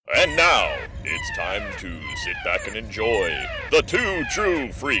And now, it's time to sit back and enjoy the Two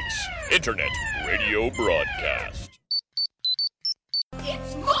True Freaks Internet Radio Broadcast.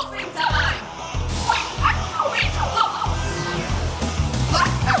 It's morphing time! Ranger power!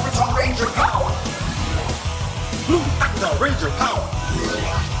 Black Avatar Ranger power! Blue Avatar Ranger power!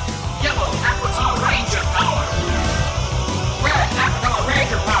 Yellow Avatar Ranger power! Red Avatar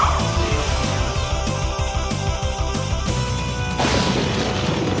Ranger power!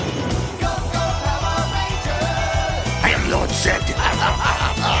 Go, go, Power Rangers! I am Lord Zed! Go, go,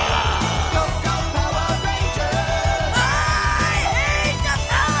 Power Rangers! I hate the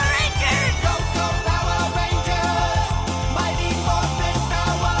Power Rangers! Go, go, Power Rangers! Mighty Morphin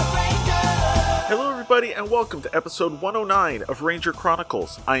Power Rangers! Hello everybody and welcome to episode 109 of Ranger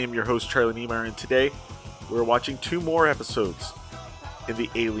Chronicles. I am your host Charlie Niemeyer, and today we're watching two more episodes in the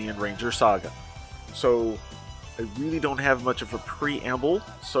Alien Ranger saga. So I really don't have much of a preamble,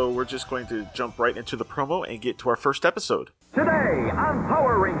 so we're just going to jump right into the promo and get to our first episode. Today on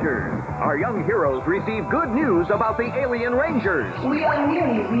Power Rangers, our young heroes receive good news about the Alien Rangers. We are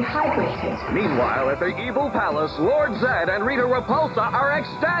nearly rehydrated. Meanwhile, at the evil palace, Lord Zed and Rita Repulsa are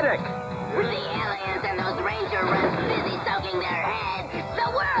ecstatic. The aliens and those ranger runs busy soaking their heads. The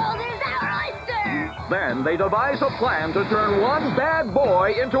world is our oyster! Then they devise a plan to turn one bad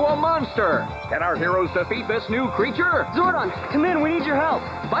boy into a monster. Can our heroes defeat this new creature? Zordon, come in, we need your help.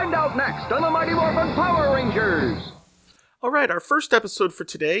 Find out next on the Mighty Morphin Power Rangers. Alright, our first episode for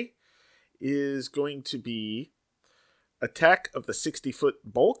today is going to be Attack of the 60-Foot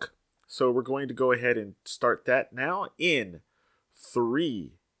Bulk. So we're going to go ahead and start that now in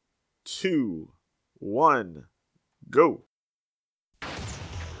 3, 2, 1, go.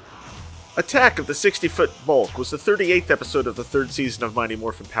 Attack of the 60-Foot Bulk was the 38th episode of the third season of Mighty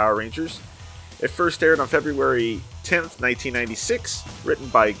Morphin Power Rangers. It first aired on February 10th, 1996, written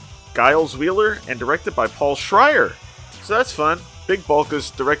by Giles Wheeler and directed by Paul Schreier. So that's fun. Big Bulk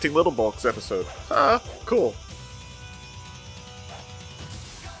is directing Little Bulk's episode. Cool.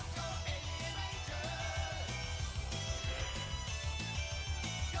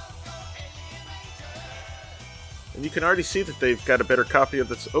 And you can already see that they've got a better copy of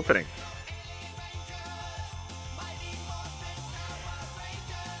this opening.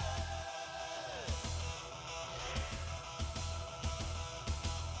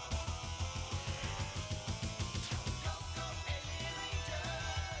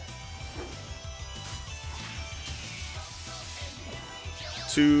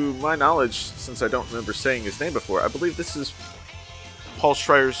 To my knowledge, since I don't remember saying his name before, I believe this is Paul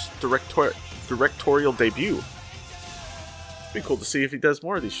Schreier's directorial debut. It'd be cool to see if he does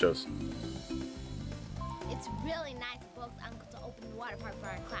more of these shows. It's really nice of Bulk's uncle to open the water park for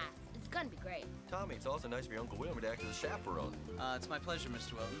our class. It's gonna be great. Tommy, it's also nice for your Uncle William to act as a chaperone. It's my pleasure,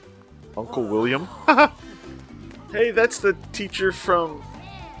 Mr. Wilton. Uncle William? Hey, that's the teacher from...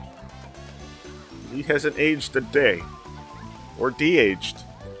 He hasn't aged a day. Or de-aged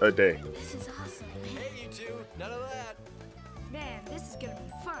a day. This is awesome. Hey, you two, none of that. Man, this is gonna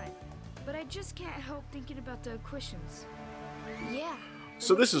be fun. But I just can't help thinking about the equations. Yeah.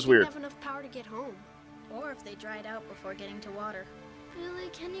 So this is They weird. didn't have enough power to get home. Or if they dried out before getting to water. Billy,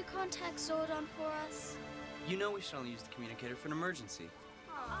 can you contact Zordon for us? You know we should only use the communicator for an emergency.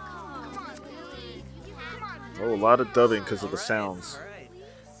 Come on, Billy. Oh, a lot of dubbing because of the sounds. All right.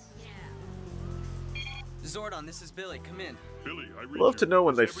 Zordon, this is Billy. Come in. Billy, I read Love to you. know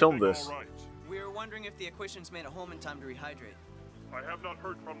when Is they filmed everything this. all right? We were wondering if the Equations made it home in time to rehydrate. I have not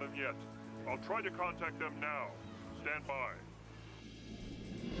heard from them yet. I'll try to contact them now. Stand by.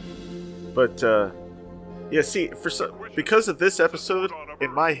 But, yeah, see, because of this episode,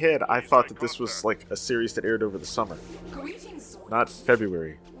 in my head, I thought that this was like a series that aired over the summer, Greetings, Zordon. not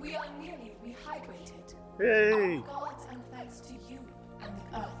February. We are nearly rehydrated. Yay! Our gods and thanks to you and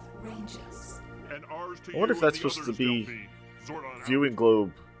the Earth Rangers. And ours to I wonder you if that's and the supposed to others, be Delphine. Zordon out. Viewing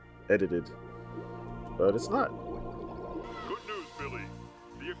Globe edited, but it's not. Good news, Billy.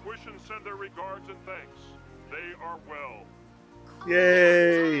 The Equations send their regards and thanks. They are well.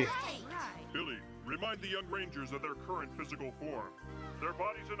 Yay! Billy, remind the young Rangers of their current physical form. Their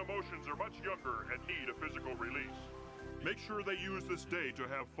bodies and emotions are much younger and need a physical release. Make sure they use this day to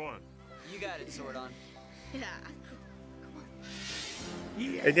have fun. You got it, Zordon. Yeah.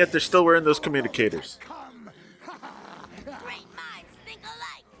 And yet they're still wearing those communicators. Great minds think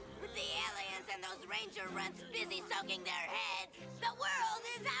alike. With the aliens and those ranger runs busy soaking their heads, the world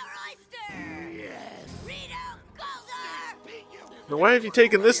is our oyster! Yes! Rito Golder! Now why have you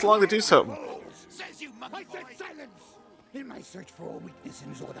taken this long to do something? I said silence! In my search for a weakness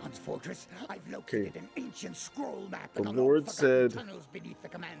in Zordon's fortress, I've located an ancient scroll map The and Lord said. tunnels beneath the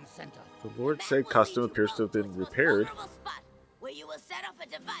command center. The Lord said costume appears to have been repaired. Spot where you will set off a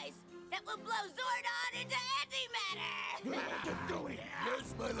device that will blow Zordon into antimatter.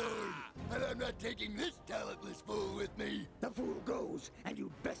 Yes, my lord. And I'm not taking this talentless fool with me. The fool goes, and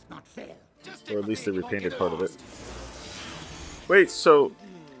you'd best not fail. Or at least they repainted part of it. Wait, so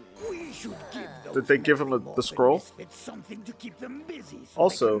We should give those did they give him the scroll? misfits something to keep them busy so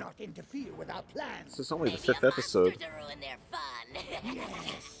Also, they cannot interfere with our plans. this is only the 5th episode. To ruin their fun.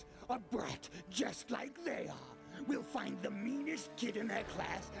 Yes, a brat just like they are. We'll find the meanest kid in their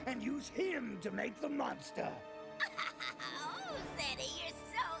class and use him to make the monster. Oh, Zeddy, you're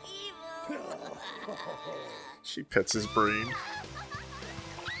so evil. She pets his brain.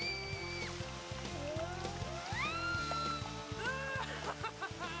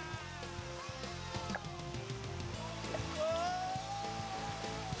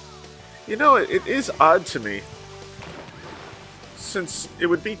 You know, it is odd to me. Since it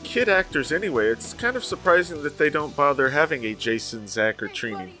would be kid actors anyway, it's kind of surprising that they don't bother having a Jason, Zach, or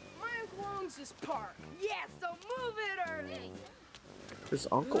Trini. My uncle owns this park. Yeah, so move it or... His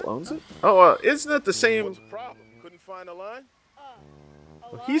uncle owns it? Oh, isn't that the same... What's the problem? Couldn't find a line?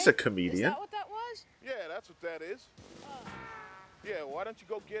 Well, he's a comedian. Is that what that was? Yeah, that's what that is. Yeah, why don't you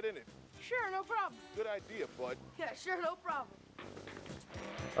go get in it? Sure, no problem. Good idea, bud. Yeah, sure, no problem.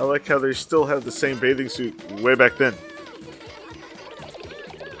 I like how they still have the same bathing suit way back then.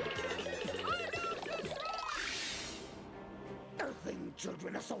 Earthling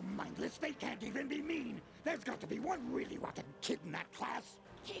children are so mindless they can't even be mean. There's got to be one really rotten kid in that class.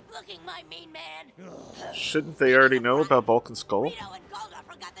 Keep looking, my mean man. Shouldn't they already know about Bulk and Skull? Rito and Golda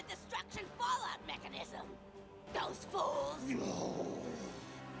forgot the destruction fallout mechanism. Those fools.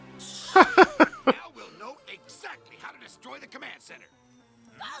 Now we'll know exactly how to destroy the command center.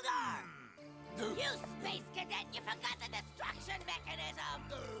 Golda! You space cadet, you forgot the destruction mechanism.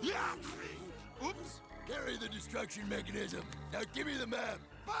 Yeah. Oops. Carry the destruction mechanism. Now give me the map.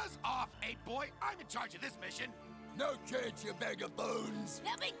 Buzz off, 8-boy. I'm in charge of this mission. No chance, you bag of bones.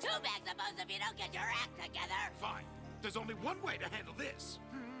 There'll be 2 bags of bones if you don't get your act together. Fine. There's only one way to handle this.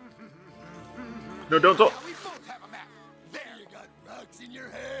 No, don't. Now we both have a map. There. You got rocks in your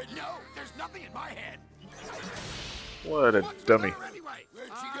head? No, there's nothing in my head. What a dummy. Anyway,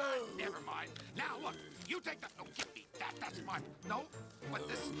 where'd she go? Never mind. Now look, you take that. No, give me that. That's mine. No, but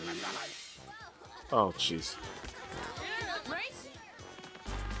this is Oh, jeez. Race?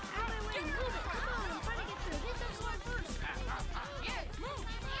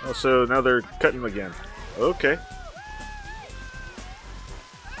 Oh, so now they're cutting him again. Okay.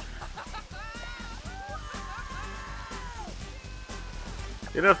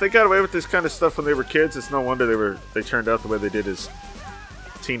 You know, if they got away with this kind of stuff when they were kids, it's no wonder they turned out the way they did as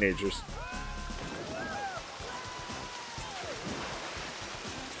teenagers.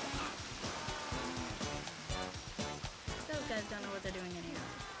 Those guys don't know what they're doing anyhow.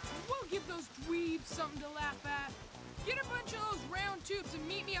 We'll give those dweebs something to laugh at. Get a bunch of those round tubes and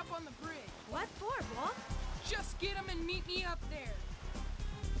meet me up on the bridge. What for, Bob? Just get them and meet me up there.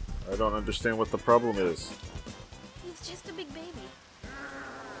 I don't understand what the problem is. He's just a big baby.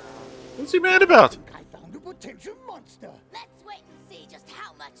 What's he mad about? I found a potential monster. Let's wait and see just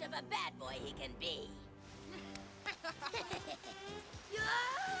how much of a bad boy he can be.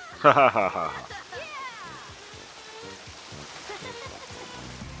 Ha ha ha ha.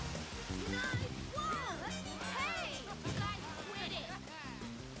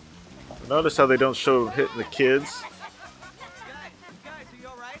 Notice how they don't show him hitting the kids. Guys, are you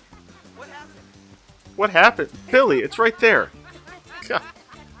alright? What happened? What happened? Billy, it's right there. God.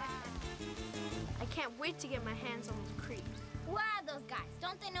 I can't wait to get my hands on those creeps. Who are those guys?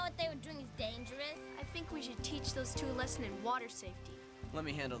 Don't they know what they were doing is dangerous? I think we should teach those 2 a lesson in water safety. Let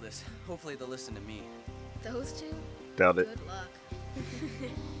me handle this. Hopefully they'll listen to me. Those 2? Doubt it. Good luck.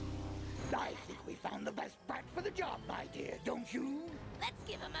 I think we found the best brat for the job, my dear, don't you? Let's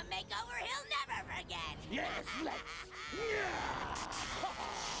give him a makeover he'll never forget. Yes, let's.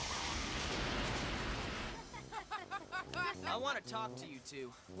 I want to talk to you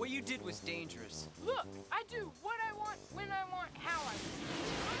two. What you did was dangerous. Look, I do what I want, when I want, how I want.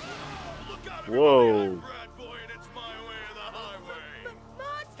 Look out, Whoa. I'm Brad Boy, and it's my way or the highway.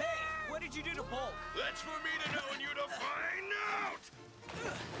 Monster! Hey, what did you do to Bulk? That's for me to know and you to find out.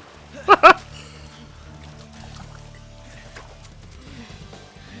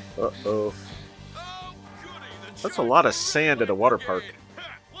 Uh-oh. Oh, goody, the That's a lot of sand at a water park.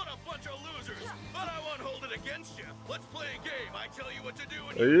 Ha, what a bunch of losers. But I won't hold it against you. Let's play a game. I tell you what to do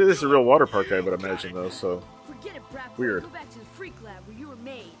and It is a real water park, I would imagine, though, so... Forget it, Brat boy, Weird. go back to the freak lab where you were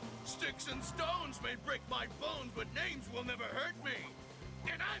made. Sticks and stones may break my bones, but names will never hurt me.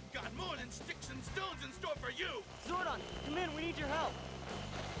 And I've got more than sticks and stones in store for you. Zordon, come in. We need your help.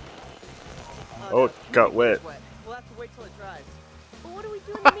 Oh, it got wet. We'll have to wait till it dries. But what do we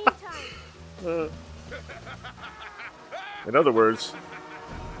do in the meantime? In other words,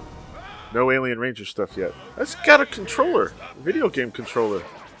 no Alien Ranger stuff yet. That's got a controller. A video game controller.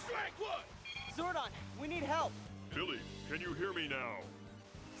 Zordon, we need help. Billy, can you hear me now?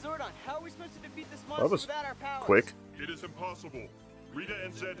 Zordon, how are we supposed to defeat this That monster was without our powers? quick. It is impossible. Rita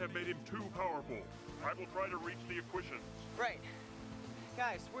and Zed have made him too powerful. I will try to reach the Equations. Right.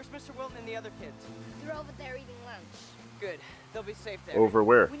 Guys, where's Mr. Wilton and the other kids? They're over there eating lunch. Good. They'll be safe there. Over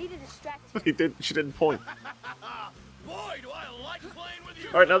where? We need to distract them. She didn't point. Boy, do I like playing with you.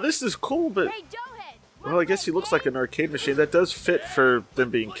 Alright, now this is cool, but... Hey, Doughhead! Well, I guess he looks like an arcade machine. That does fit for them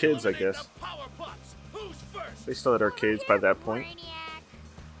being kids, I guess. Who's first? They still had arcades by that point.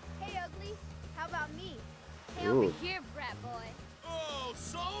 Hey, Ugly, how about me? Hey, Ooh. over here, brat boy. Oh,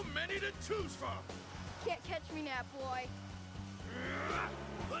 so many to choose from. Can't catch me, Nap Boy.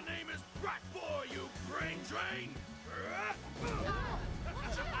 The name is Brat Boy, you brain drain.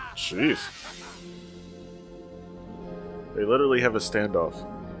 Jeez. They literally have a standoff.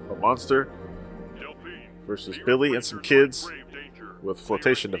 A monster versus Billy and some kids with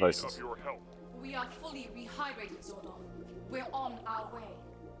flotation devices. We are fully rehydrated, Zordon. We're on our way.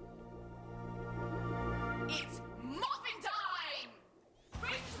 It's morphin' time!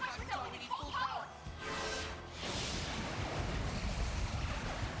 Raise the spectacle, we need full power!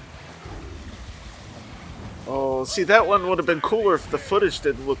 Oh, see, that one would have been cooler if the footage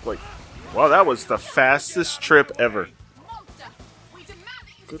didn't look like... Wow, that was the fastest trip ever.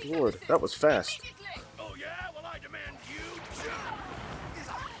 Good lord, that was fast. Oh yeah, well I demand you jump.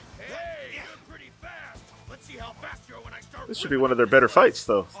 Hey, you're pretty fast. Let's see how fast you're when I start. This should be one of their better fights,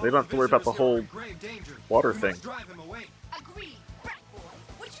 though. They don't have to worry about the whole water thing. Agreed, Brat Boy.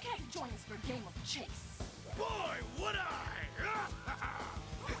 Would you care to join us for a game of chase? Boy, would I!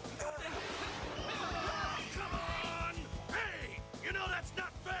 Come on! Hey, you know that's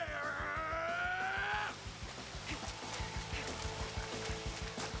not fair!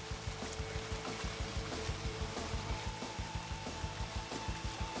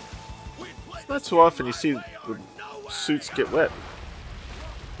 It's not too often you see the suits get wet.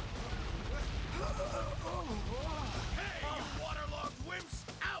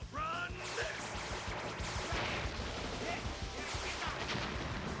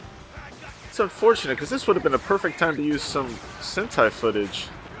 It's unfortunate, because this would have been a perfect time to use some Sentai footage.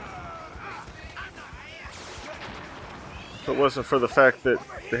 If it wasn't for the fact that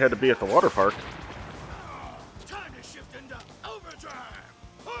they had to be at the water park. Time to shift into overdrive.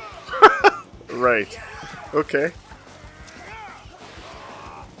 Right. Okay.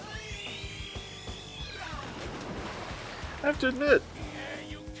 I have to admit,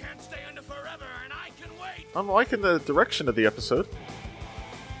 You can't stay under forever, and I can wait. I'm liking the direction of the episode.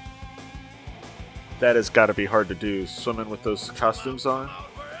 That has got to be hard to do, swimming with those costumes on.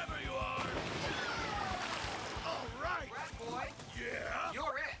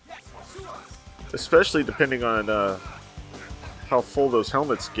 Especially depending on how full those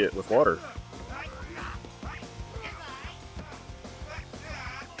helmets get with water.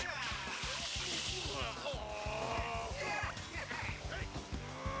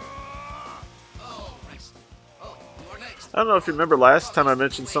 I don't know if you remember last time I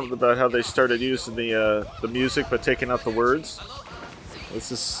mentioned something about how they started using the music but taking out the words.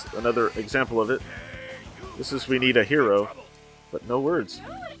 This is another example of it. This is We Need a Hero, but no words.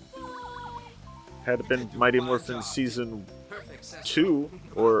 Had it been Mighty Morphin Season 2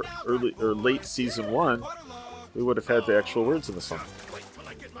 or late Season 1, we would have had the actual words in the song. Wait till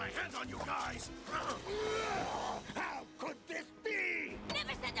I get my hands on you guys. How could this be?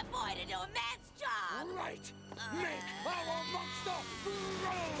 Never send a boy to do a man's job. Right. Make our monster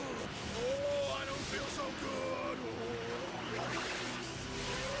grow. Oh, I don't feel so good.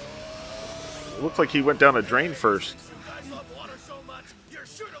 It looked like he went down a drain first. You guys love water so much, you're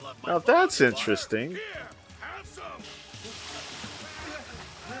sure to love my Now that's interesting. Here, have some.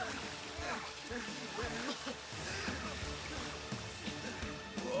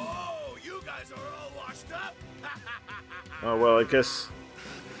 Whoa, you guys are all washed up. Oh, well, I guess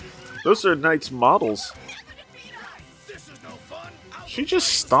those are Knight's models. This is no fun. She just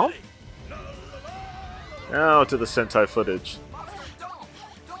stomped? Now to the Sentai footage.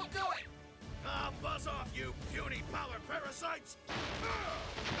 Buzz off, you puny power parasites.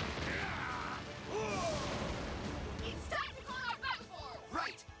 It's time to call our battle force!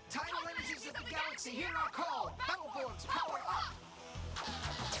 Right! Tidal energies of the galaxy hear our call! Battle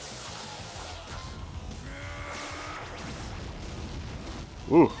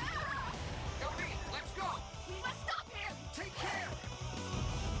Ooh. Let's go. We must stop him. Take care.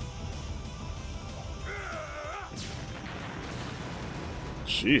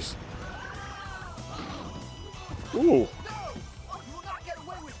 Jeez. Ooh. You will not get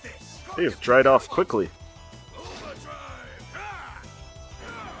away with this. They have dried off quickly.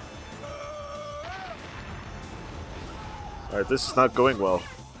 Alright, this is not going well.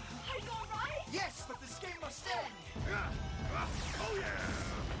 Yes, but this game must end.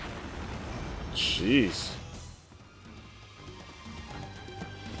 Jeez.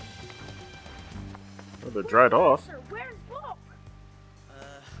 Oh, they're dried off. Where's Bulk?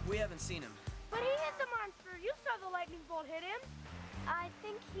 We haven't seen him. But he is a monster. You saw the lightning bolt hit him. I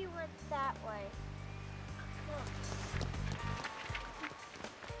think he went that way.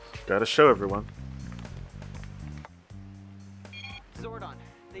 Gotta show everyone. Zordon,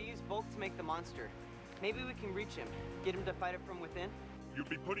 they use Bulk to make the monster. Maybe we can reach him, get him to fight it from within? You'd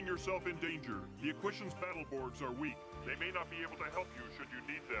be putting yourself in danger. The Equation's battle boards are weak. They may not be able to help you should you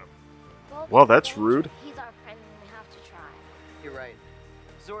need them. Well, that's rude. He's our friend and we have to try. You're right.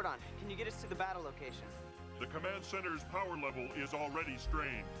 Zordon, can you get us to the battle location? The command center's power level is already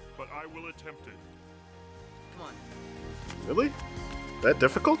strained, but I will attempt it. Come on. Really? That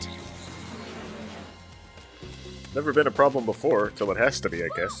difficult? Never been a problem before, so it has to be, I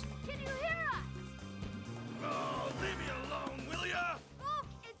guess. Can you hear us? Oh, leave me alone, will ya? Bulk,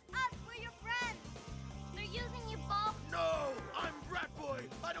 it's us. We're your friends. They're using you, Bulk. No, I'm Rat Boy.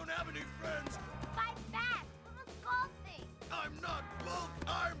 I don't have any friends. Fight back. Someone's called things. I'm not Bulk.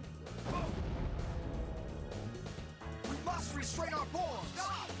 I'm Bulk. We must restrain our boards.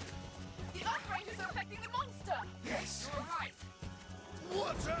 Stop! The Earth Rangers are affecting the monster. Yes. You're right.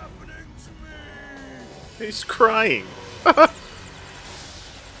 What's happening to me? He's crying.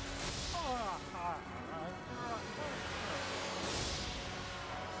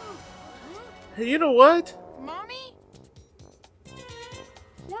 Hey, you know what? Mommy?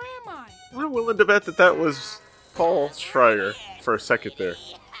 Where am I? I'm willing to bet that that was Paul Schreier for a second there.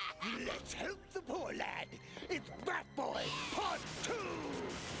 Let's help the poor lad. It's Rat Boy Part 2.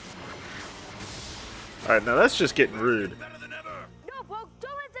 Alright, now that's just getting rude. No, Bulk,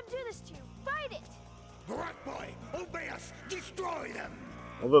 don't let them do this to you. Fight it. Rat Boy, obey us. Destroy them.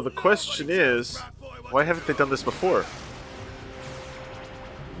 Although the question is, why haven't they done this before?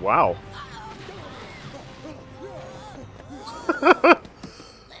 Wow. Little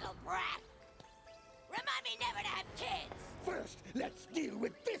brat. Remind me never to have kids. First, let's deal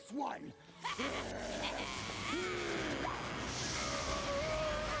with this one.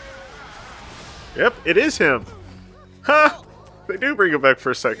 Yep, it is him. Ha! They do bring him back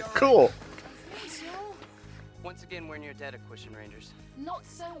for a second. Cool. Once again, we're near dead, Equation Rangers. Not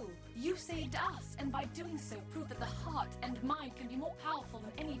so. You saved us, and by doing so, proved that the heart and mind can be more powerful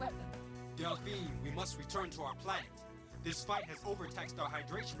than any weapon. Delphine, we must return to our planet. This fight has overtaxed our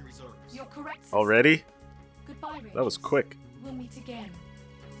hydration reserves. You're correct, sister. Already? Goodbye, Rangers. That was quick. We'll meet again.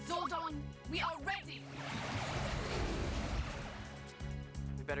 Zordon, we are ready.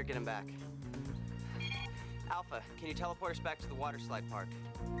 We better get him back. Alpha, can you teleport us back to the water slide park?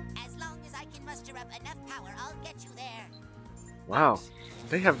 As long as I can muster up enough power, I'll get you there. Wow.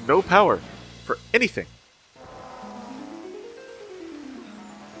 They have no power for anything.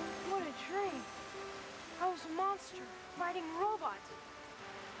 What a dream. I was a monster fighting robots.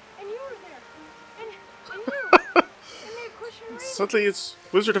 And you were there. And you. And the Equation Rangers. Suddenly it's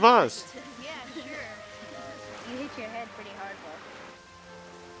Wizard of Oz. Yeah, sure. You hit your head pretty hard, Bulk.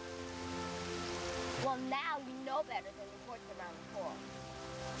 Well, now you know better than reports around the floor.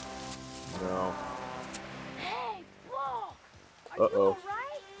 No. Hey, Bulk. Uh-oh.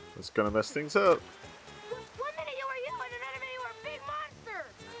 That's gonna mess things up. One minute you were you, and another minute you were a big monster.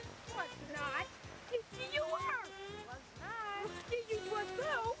 Was not. You were. Was not. You was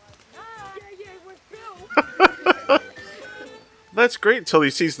too. Yeah, it was too. That's great until he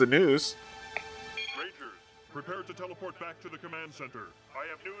sees the news. Rangers, prepare to teleport back to the command center. I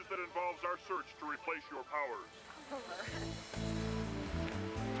have news that involves our search to replace your powers.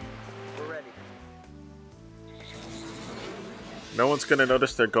 We're ready. No one's gonna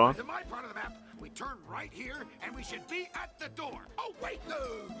notice they're gone. To my part of the map, we turn right here, and we should be at the door. Oh, wait,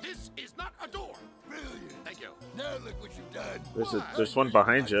 no! This is not a door. Brilliant. Thank you. Now look what you've done. There's one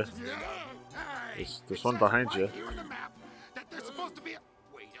behind you. Hey, There's one behind you. right here on the map that there's supposed to be a...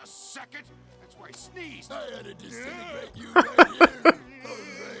 Wait a second. That's where I sneezed. I had to disintegrate you right here.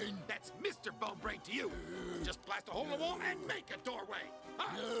 Bone That's Mr. Bone Brain to you. Just blast a hole in the wall and make a doorway.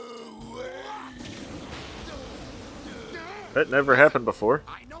 No way. That never happened before.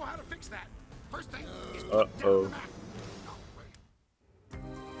 I know how to fix that. First thing is Uh-oh.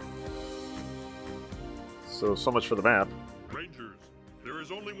 So much for the map. Rangers, there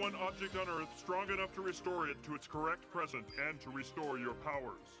is only one object on Earth strong enough to restore it to its correct present and to restore your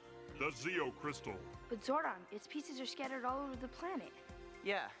powers. The Zeo Crystal. But Zordon, its pieces are scattered all over the planet.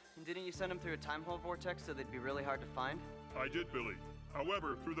 Yeah, and didn't you send them through a time hole vortex so they'd be really hard to find? I did, Billy.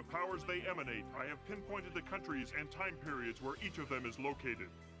 However, through the powers they emanate, I have pinpointed the countries and time periods where each of them is located.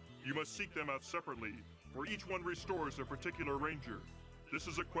 You must seek them out separately, for each one restores a particular ranger. This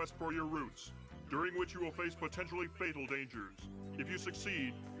is a quest for your roots, during which you will face potentially fatal dangers. If you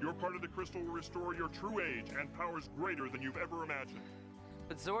succeed, your part of the crystal will restore your true age and powers greater than you've ever imagined.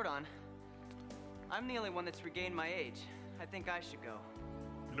 But Zordon, I'm the only one that's regained my age. I think I should go.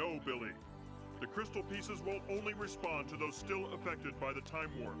 No, Billy. The crystal pieces will only respond to those still affected by the time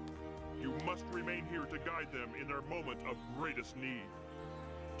warp. You must remain here to guide them in their moment of greatest need.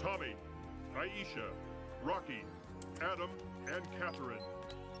 Tommy, Aisha, Rocky, Adam, and Catherine,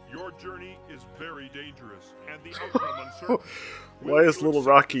 your journey is very dangerous, and the outcome uncertain. Why is little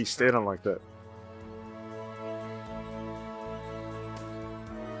Rocky standing like that?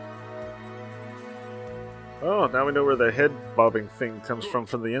 Oh, now we know where the head bobbing thing comes from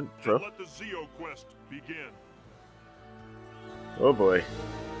the intro. Let the Zeo quest begin. Oh boy.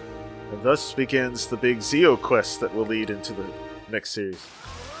 And thus begins the big Zeo quest that will lead into the next series.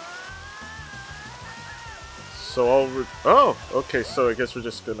 So oh, okay, so I guess we're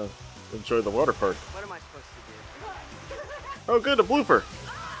just gonna enjoy the water park. What am I supposed to do? Oh good, a blooper!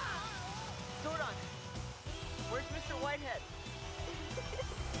 Zordon! Where's Mr. Whitehead?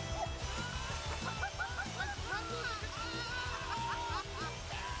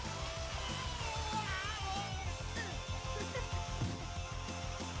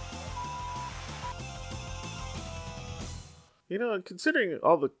 You know, considering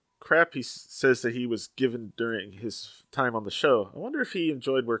all the crap he says that he was given during his time on the show, I wonder if he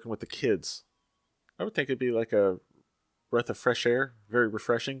enjoyed working with the kids. I would think it'd be like a breath of fresh air, very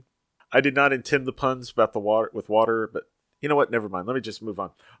refreshing. I did not intend the puns about the water, but you know what? Never mind. Let me just move on.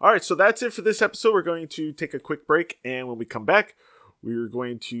 All right, so that's it for this episode. We're going to take a quick break, and when we come back, we're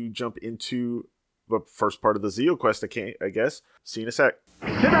going to jump into the first part of the Zeo quest, I guess. See you in a sec.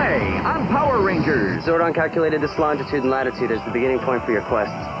 Today on Power Rangers, Zordon calculated this longitude and latitude as the beginning point for your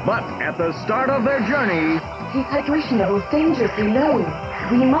quest. but at the start of their journey, His hydration level is dangerously low.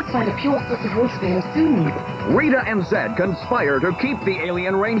 We must find a pure source of water for him soon. Rita and Zed conspire to keep the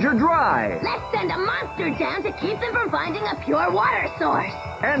alien ranger dry. Let's send a monster down to keep them from finding a pure water source.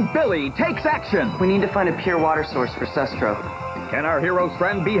 And Billy takes action. We need to find a pure water source for Sestro. Can our hero's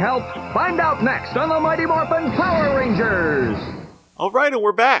friend be helped? Find out next on the Mighty Morphin Power Rangers. All right, and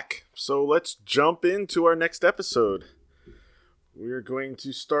we're back. So let's jump into our next episode. We're going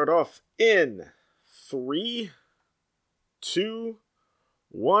to start off in 3, 2,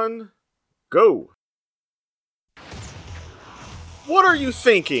 1, go. What are you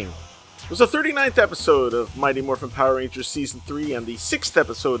thinking? It was the 39th episode of Mighty Morphin Power Rangers Season 3 and the 6th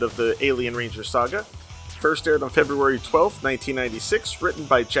episode of the Alien Ranger Saga. First aired on February 12th, 1996, written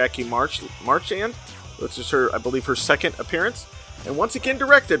by Jackie Marchand, which is her, I believe, her second appearance, and once again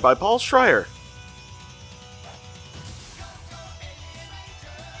directed by Paul Schreier.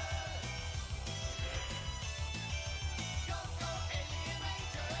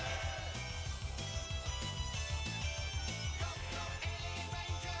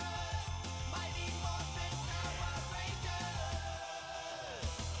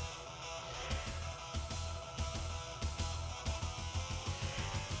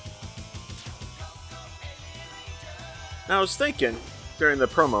 Now, I was thinking, during the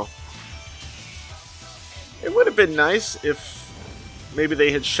promo, it would have been nice if maybe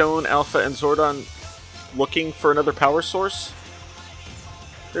they had shown Alpha and Zordon looking for another power source.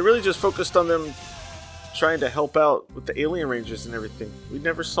 They really just focused on them trying to help out with the Alien Rangers and everything. We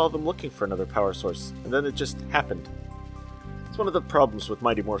never saw them looking for another power source, and then it just happened. It's one of the problems with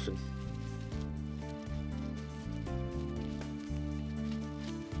Mighty Morphin.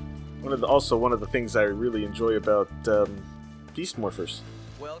 Also one of the things I really enjoy about Beast Morphers.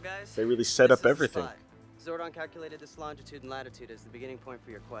 Well, guys, they really set up everything. Zordon calculated this longitude and latitude as the beginning point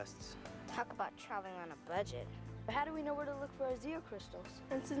for your quests. Talk about traveling on a budget. But how do we know where to look for our Zeo crystals?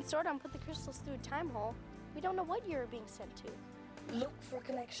 And since Zordon put the crystals through a time hole, we don't know what year are being sent to. Look for a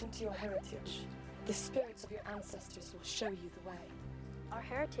connection to your heritage. The spirits of your ancestors will show you the way. Our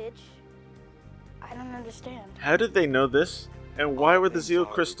heritage? I don't understand. How did they know this? And why were the Zeo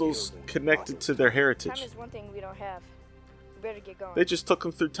crystals connected to their heritage? Time is one thing we don't have. We better get going. They just took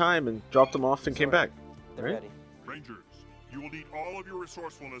them through time and dropped them off and came back. Right? Rangers, you will need all of your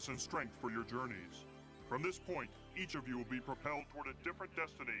resourcefulness and strength for your journeys. From this point, each of you will be propelled toward a different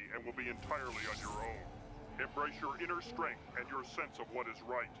destiny and will be entirely on your own. Embrace your inner strength and your sense of what is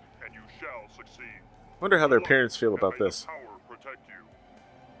right, and you shall succeed. Wonder how their Good luck, parents feel and about may this. the power protect you.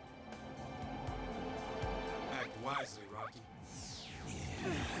 Act wisely, Rocky.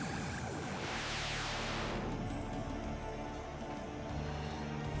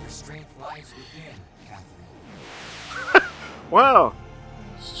 Your strength lies within, Catherine. Wow.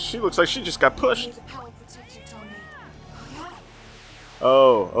 She looks like she just got pushed. The power protects you, Tommy.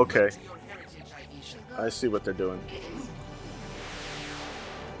 Oh, okay. I see what they're doing.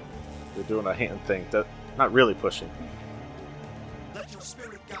 They're doing a hand thing. Not really pushing. Let your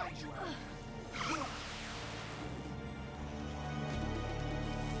spirit guide you.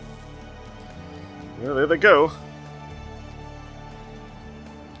 Well, there they go.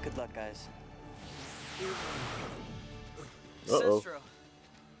 Good luck, guys. Uh-oh. Sestro.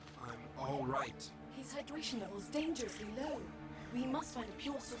 I'm all right. His hydration level is dangerously low. We must find a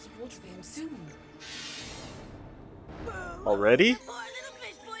pure source of water for him soon. Already? Poor little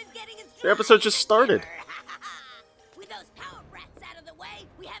fish boy's getting his The episode just started. With those power brats out of the way,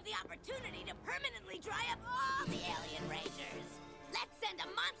 we have the opportunity to permanently dry up all the alien rangers. Let's send a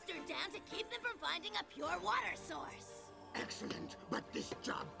monster down to keep them from finding a pure water source. Excellent, but this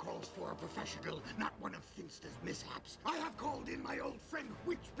job calls for a professional, not one of Finster's mishaps. I have called in my old friend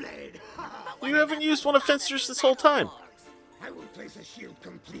Witchblade. You haven't used one of Finster's this whole time. I will place a shield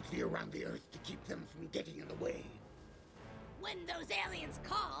completely around the Earth to keep them from getting in the way. When those aliens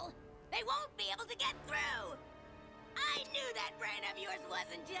call, they won't be able to get through. I knew that brain of yours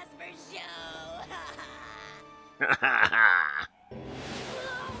wasn't just for show.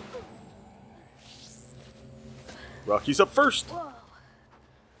 Rocky's up first. Whoa.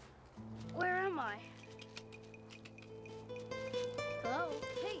 Where am I? Hello?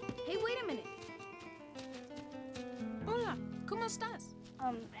 Hey, wait a minute. Hola, ¿cómo estás?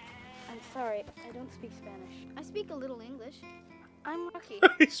 I'm sorry, I don't speak Spanish. I speak a little English. I'm Rocky.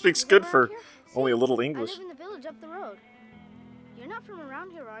 He speaks You good live for around here? only a little I English. live in the village up the road. You're not from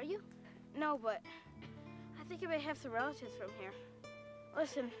around here, are you? No, but I think I may have some relatives from here.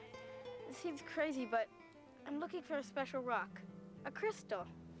 Listen, it seems crazy, but I'm looking for a special rock. A crystal.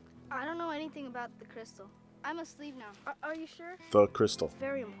 I don't know anything about the crystal. I must leave now. Are you sure? The crystal. It's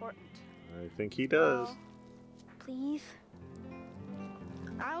very important. I think he does. Oh, please?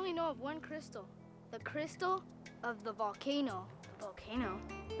 I only know of one crystal. The crystal of the volcano. Volcano?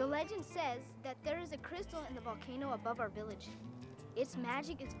 The legend says that there is a crystal in the volcano above our village. Its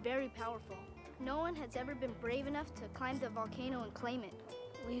magic is very powerful. No one has ever been brave enough to climb the volcano and claim it.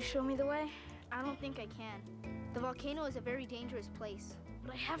 Will you show me the way? I don't think I can. The volcano is a very dangerous place.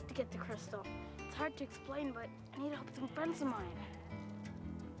 But I have to get the crystal. It's hard to explain, but I need help with some friends of mine.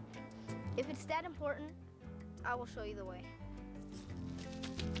 If it's that important, I will show you the way.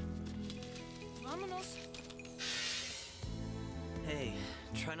 Vámonos. Hey,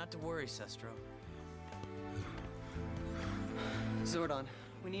 try not to worry, Sestro. Zordon,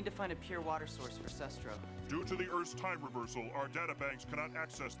 we need to find a pure water source for Sestro. Due to the Earth's time reversal, our databanks cannot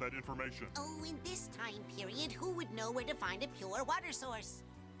access that information. Oh, in this time period, who would know where to find a pure water source?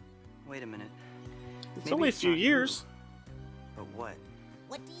 Wait a minute. It's Maybe only a it's few not years. you. But what?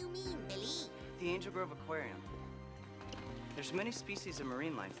 What do you mean, Billy? The Angel Grove Aquarium. There's many species of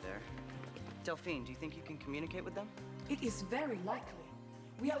marine life there. Delphine, do you think you can communicate with them? It is very likely.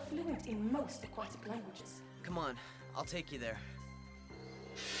 We are fluent in most aquatic languages. Come on, I'll take you there.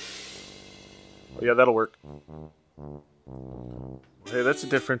 Oh, yeah, that'll work. Hey, that's a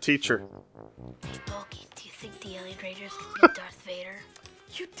different teacher. Hey, Bulky, do you think the alien raiders could be Darth Vader?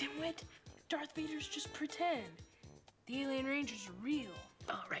 You dimwit. Darth Vader's just pretend. The alien rangers are real.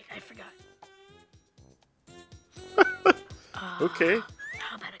 Oh, right, I forgot. Okay.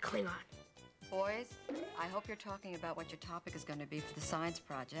 How about a Klingon? Boys, I hope you're talking about what your topic is going to be for the science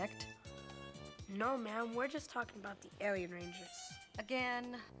project. No, ma'am, we're just talking about the alien rangers.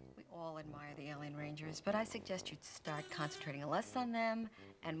 Again, we all admire the Alien Rangers, but I suggest you start concentrating less on them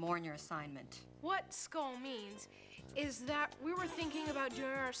and more on your assignment. What Skull means is that we were thinking about doing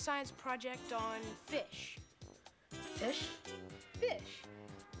our science project on fish. Fish? Fish.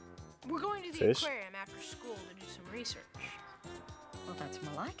 We're going to the Fish? aquarium after school to do some research. Well, that's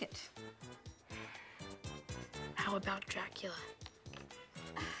more like it. How about Dracula?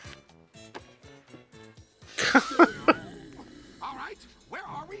 All right, where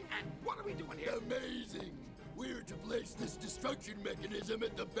are we and what are we doing here? Amazing! We're to place this destruction mechanism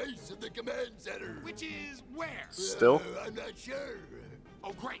at the base of the command center. Which is where? Still? I'm not sure.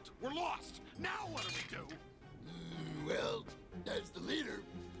 Oh, great, we're lost. Now what do we do? Well, as the leader,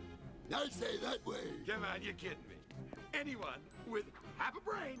 I say that way. Come on, you're kidding me. Anyone with half a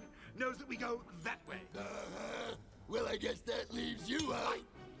brain knows that we go that way. Well, I guess that leaves you out.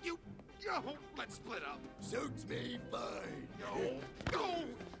 Oh, let's split up. Suits me fine. No.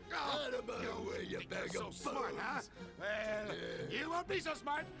 Out of my way, you bag so of smart, huh? bones. Well, you won't be so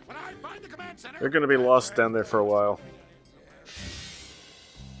smart when I find the command center. They're gonna be lost down there for a while.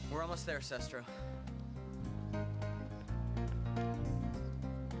 We're almost there, Sestro.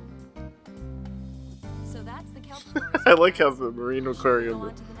 So that's the kelp I like how the marine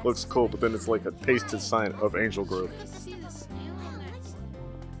aquarium looks cool, but then it's like a pasted sign of Angel Grove.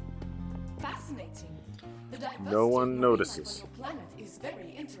 Fascinating. The No one diversity of notices. your planet is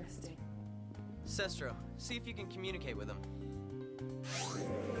very interesting. Sestro, see if you can communicate with him.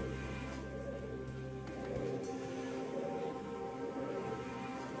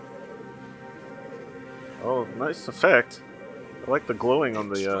 Oh, nice effect. I like the glowing on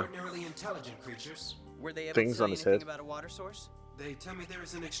the Extraordinarily intelligent creatures. Were they able things to tell on you his anything head. about a water source? They tell me there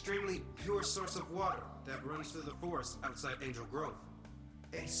is an extremely pure source of water that runs through the forest outside Angel Grove.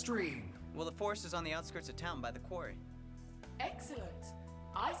 A stream. Well, the forest is on the outskirts of town by the quarry. Excellent.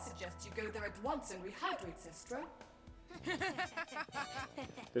 I suggest you go there at once and rehydrate, Sestro.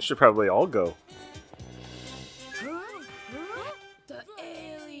 They should probably all go. The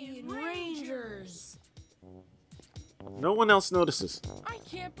Alien Rangers! No one else notices. I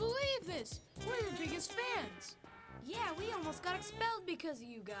can't believe this! We're your biggest fans! Yeah, we almost got expelled because of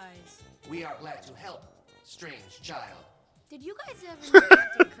you guys. We are glad to help, strange child. Did you guys ever meet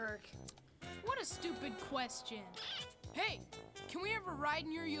Captain Kirk? What a stupid question. Hey, can we ever ride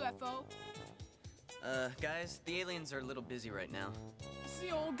in your UFO? Guys, the aliens are a little busy right now. It's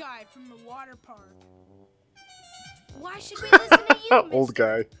the old guy from the water park. Why should we listen to you, Old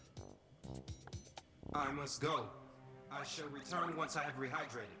guy. I must go. I shall return once I have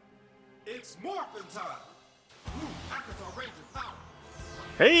rehydrated. It's morphin' time! Ooh, Akathar Ranger power!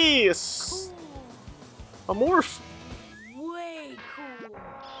 Hey, it's a morph. Way cool.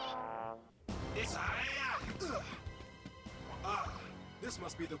 It's this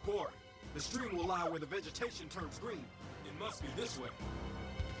must be the quarry. The stream will lie where the vegetation turns green. It must be this way.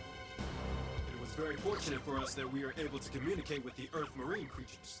 It was very fortunate for us that we are able to communicate with the Earth marine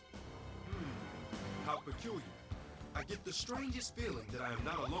creatures. How peculiar. I get the strangest feeling that I am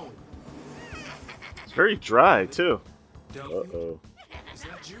not alone. It's very dry too. Delphi? Is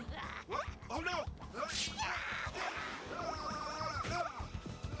that you? What? Oh no!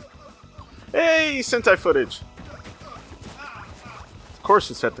 Hey, Sentai footage. Of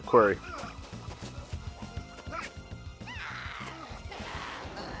course it's at the quarry.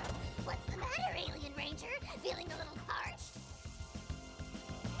 What's the matter, Alien Ranger? Feeling a little parched?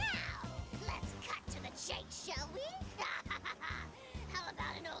 Now, let's cut to the chase, shall we? How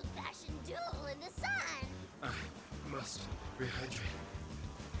about an old-fashioned duel in the sun? I must rehydrate.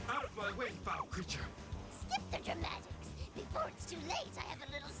 Out of my way, foul creature! Skip the dramatics. Before it's too late, I have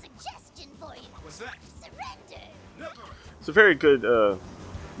a little suggestion for you. What's that? Surrender. Never! It's a very good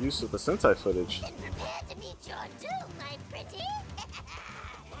use of the Sentai footage. Then prepare to meet your doom, my pretty.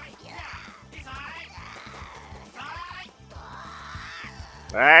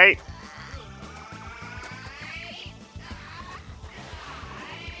 Hey!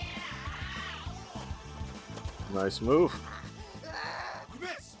 Nice move. You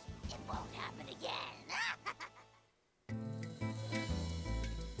missed! It won't happen again.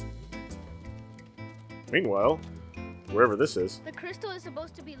 Meanwhile, wherever this is. The crystal is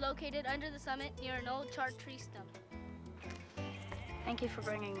supposed to be located under the summit near an old charred tree stump. Thank you for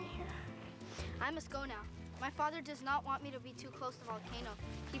bringing me here. I must go now. My father does not want me to be too close to the volcano.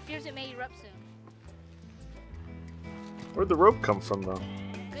 He fears it may erupt soon. Where'd the rope come from, though?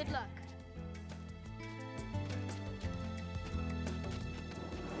 Good luck.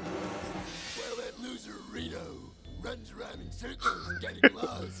 Well, that loser Reno runs around in circles getting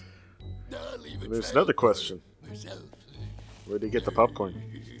lost. Now I'll leave a There's trail another for question. myself. Where'd he get the popcorn?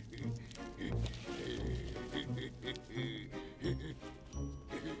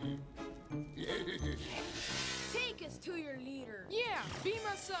 Take us to your leader. Yeah, beam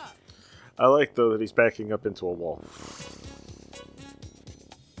us up. I like, though, that he's backing up into a wall.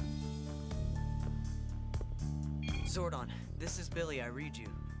 Zordon, this is Billy. I read you.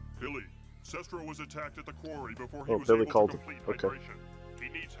 Billy, Sestro was attacked at the quarry before he Oh, was Billy able called to him. complete Okay. hydration. He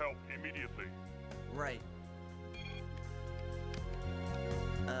needs help immediately. Right.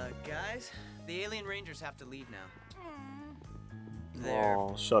 Guys, the Alien Rangers have to leave now. Their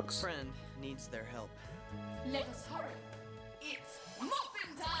Aw, shucks. friend needs their help. Let us hurry. It's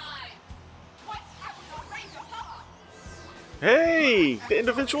muffin time! What's happened to Ranger Power? Hey! The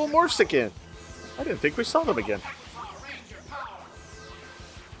individual morphs again! I didn't think we saw them again.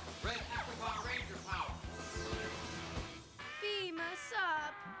 Ready,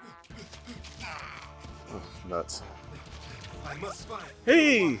 nuts. I must find.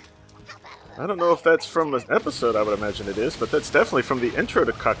 Hey! I don't know if that's from an episode, I would imagine it is, but that's definitely from the intro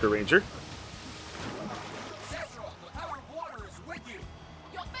to Cocker Ranger. Sephiroth, the power of water is with you.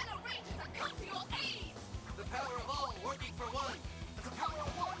 Your fellow rangers have come to your aid. The power of all working for one. The power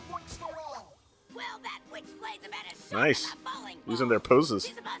of one works for all. Well, that witch blades about as sharp Nice. as a bowling ball. Using their poses.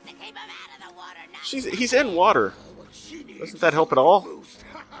 You're supposed to keep him out of the water, not He's in water. Doesn't that help at all?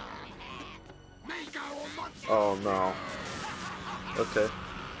 Oh no. Okay.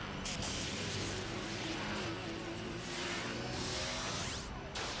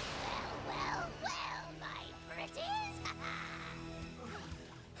 well, my pretties.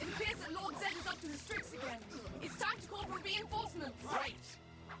 It appears that Lord Zed is up to his tricks again. It's time to call for reinforcements. Right.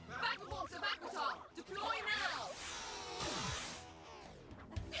 Backward to Backwater. Deploy now.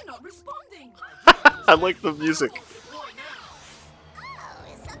 They're not responding. I like the music. Oh,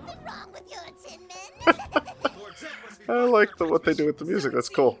 is something wrong with your Tin Men? I like what they do with the music. That's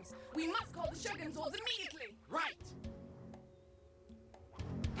cool. We must call the Shogun Swords immediately. Right.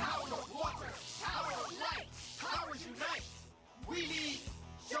 Power of water, power of light, powers unite. We need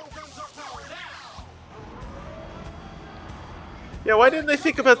Shoguns of power now. Yeah, why didn't they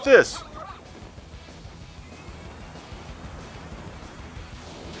think about this?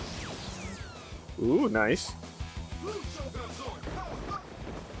 Ooh, nice. Blue Shogun Sword, power up.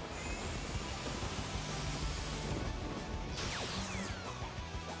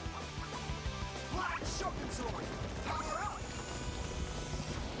 Black Shogun Sword, power up.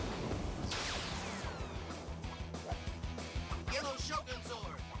 Yellow Shogun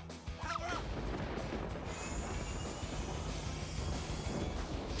Sword, power up.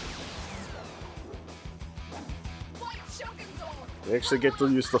 White Shogun Sword. They actually get to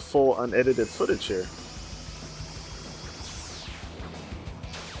use the full unedited footage here.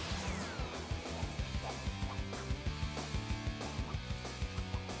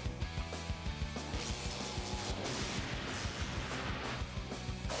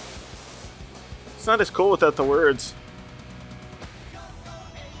 It's not as cool without the words.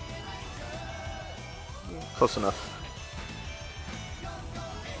 Close enough.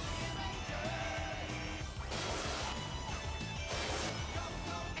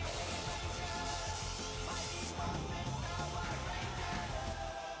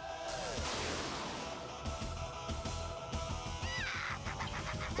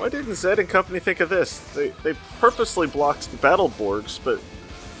 Why didn't Zed and company think of this? They purposely blocked the battle Borgs, but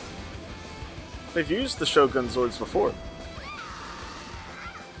they've used the Shogun Zords before.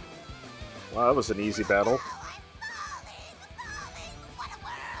 Wow, that was an easy battle.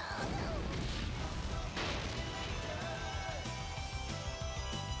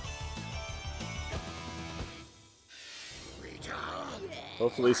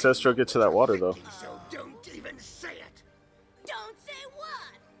 Hopefully Sestro gets to that water, though. So don't even say it. Don't say what?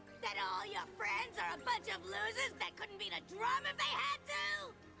 That all your friends are a bunch of losers that couldn't beat a drum if they had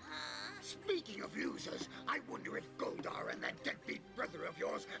to? Huh? Speaking of losers, I wonder if Goldar and that deadbeat brother of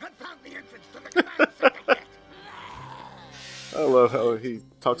yours had found the entrance to the command center yet. I love how he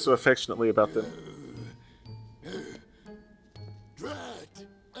talks so affectionately about them. Drat!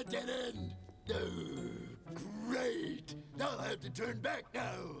 A dead end! Oh, great! I'll have to turn back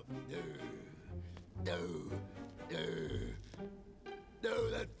now! No,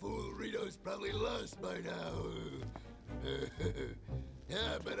 that fool Rito's probably lost by now.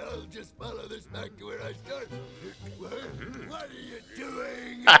 Yeah, but I'll just follow this back to where I started. What are you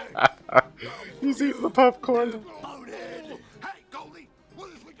doing? He's eating the popcorn. Bonehead! Hey, Goldie! What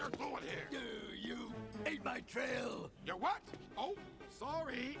is what you're doing here? You ate my trail. You what? Oh,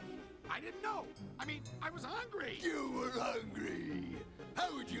 sorry. I didn't know. I mean, I was hungry. You were hungry.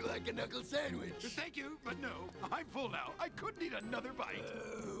 How would you like a knuckle sandwich? Thank you, but no. I'm full now. I couldn't eat another bite.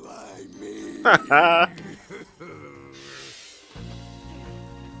 Oh, I mean...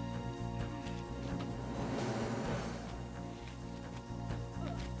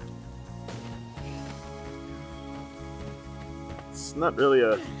 It's not really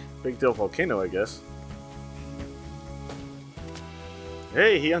a big deal volcano, I guess.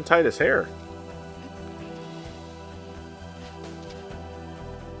 Hey, he untied his hair.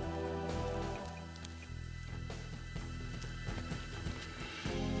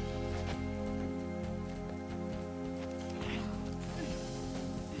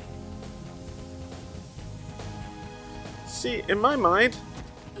 See, in my mind,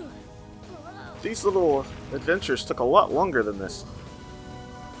 these little adventures took a lot longer than this.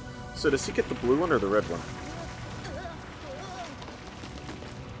 So does he get the blue one or the red one?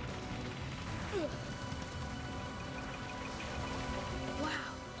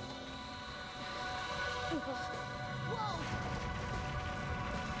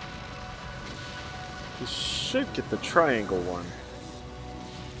 We should get the triangle one.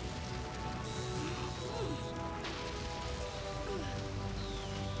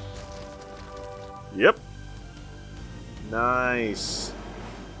 Yep. Nice.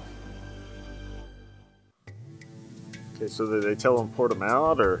 Okay, so did they tell him port him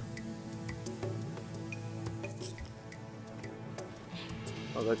out, or?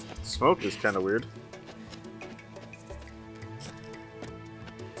 Oh, that smoke is kind of weird.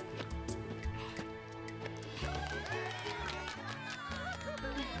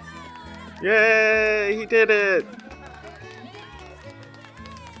 Yay! He did it!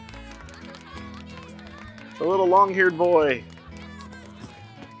 The little long-haired boy.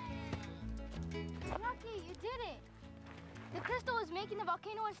 Rocky, you did it! The crystal is making the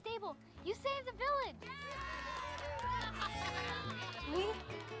volcano unstable. You saved the village! Me?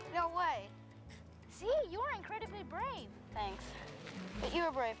 No way. See, you were incredibly brave. Thanks. But you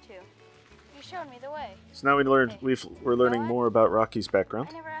were brave too. You showed me the way. So now we're learning more about Rocky's background.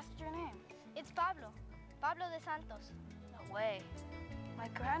 I never asked your name. It's Pablo. Pablo de Santos. No way. My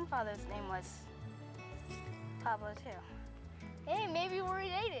grandfather's name was Pablo too. Hey, maybe we're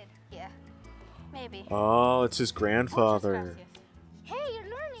related. Yeah. Maybe. Oh, it's his grandfather. Hey, you're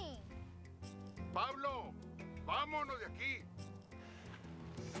learning. Pablo, vámonos de aquí.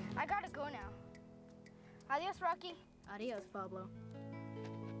 I gotta go now. Adios, Rocky. Adios, Pablo.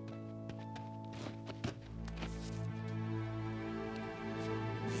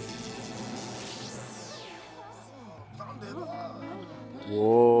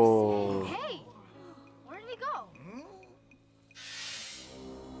 Whoa. Hey! Where did he go?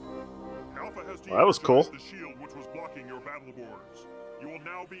 Alpha has Well, that was cool. deactivated the shield which was blocking your battle boards. You will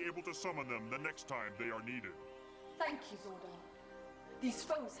now be able to summon them the next time they are needed. Thank you, Zordon. These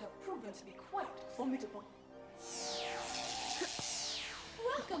foes have proven to be quite formidable.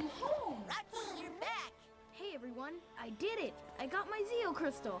 Welcome home! Rocky, you're back! Hey everyone, I did it! I got my Zeo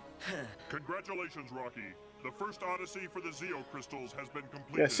Crystal! Congratulations, Rocky. The first odyssey for the Zeo crystals has been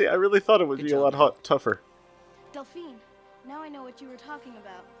completed. Yeah, see, I really thought it would be a lot tougher. Delphine, now I know what you were talking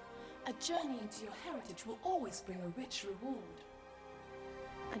about. A journey into your heritage will always bring a rich reward.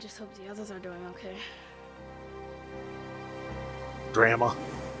 I just hope the others are doing okay. Drama.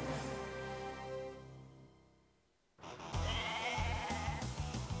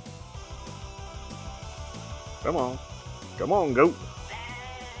 Come on. Come on, goat.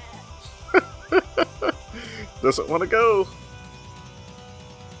 Doesn't want to go.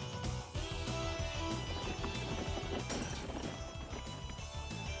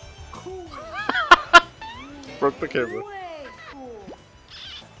 Cool. Broke the camera. Way cool.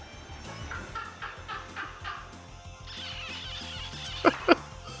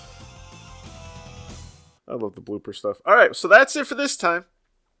 I love the blooper stuff. All right, so that's it for this time.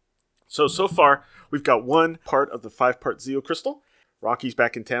 So far, we've got one part of the 5-part Zeo Crystal. Rocky's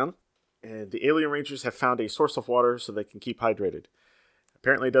back in town, and the Alien Rangers have found a source of water so they can keep hydrated.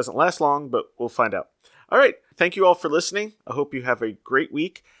 Apparently it doesn't last long, but we'll find out. All right, thank you all for listening. I hope you have a great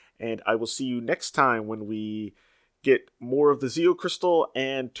week, and I will see you next time when we get more of the Zeo Crystal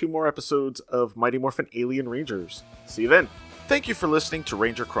and 2 more episodes of Mighty Morphin Alien Rangers. See you then. Thank you for listening to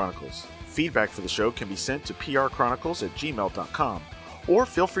Ranger Chronicles. Feedback for the show can be sent to prchronicles@gmail.com. Or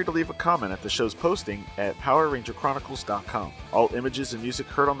feel free to leave a comment at the show's posting at PowerRangerChronicles.com. All images and music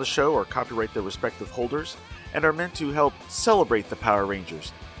heard on the show are copyright their respective holders and are meant to help celebrate the Power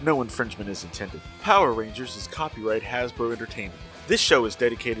Rangers. No infringement is intended. Power Rangers is copyright Hasbro Entertainment. This show is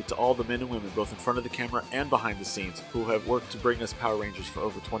dedicated to all the men and women, both in front of the camera and behind the scenes, who have worked to bring us Power Rangers for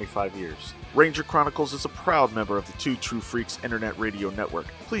over 25 years. Ranger Chronicles is a proud member of the Two True Freaks Internet Radio Network.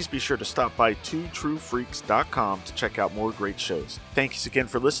 Please be sure to stop by twotruefreaks.com to check out more great shows. Thanks again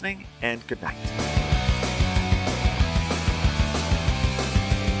for listening, and good night.